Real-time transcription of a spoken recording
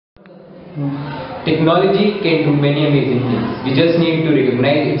Technology can do many amazing things. We just need to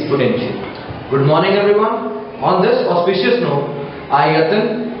recognize its potential. Good morning everyone. On this auspicious note, I,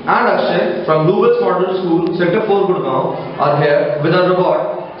 Yatin and Akshay from Bluebirds Model School, Sector 4 Gurgaon are here with our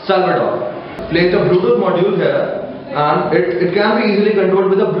robot, Salvador. Place the Bluetooth module here and it can be easily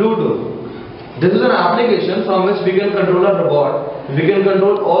controlled with a Bluetooth. This is an application from which we can control our robot. We can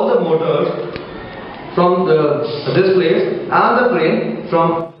control all the motors from this place and the crane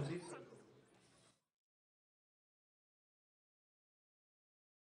from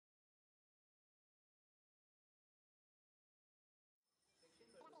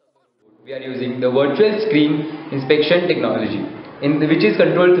We are using the virtual screen inspection technology, which is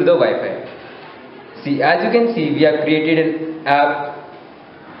controlled through the Wi-Fi. See, as you can see, we have created an app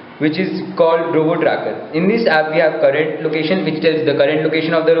which is called Robot Tracker. In this app, we have current location, which tells the current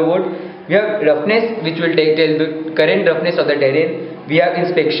location of the robot. We have roughness, which will tell the current roughness of the terrain. We have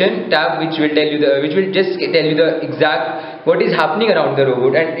inspection tab, which will just tell you the exact what is happening around the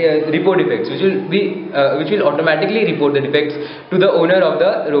robot, and report defects, which will automatically report the defects to the owner of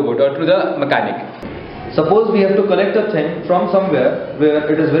the robot or to the mechanic. Suppose we have to collect a thing from somewhere where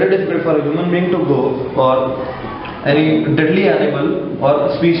it is very difficult for a human being to go, or any deadly animal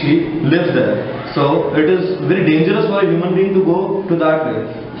or species lives there. So it is very dangerous for a human being to go to that place.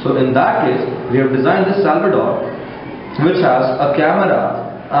 So in that case, we have designed this Salvador, which has a camera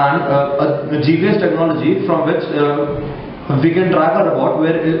and a GPS technology from which we can track a robot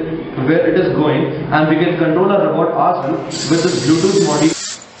where it is going, and we can control a robot ourselves with this Bluetooth module.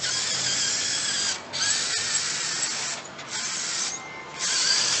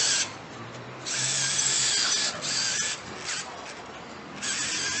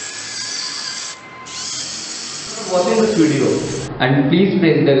 Watching this video, And please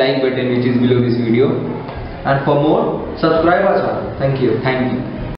press the like button which is below this video. and for more, subscribe our channel. Thank you. Thank you.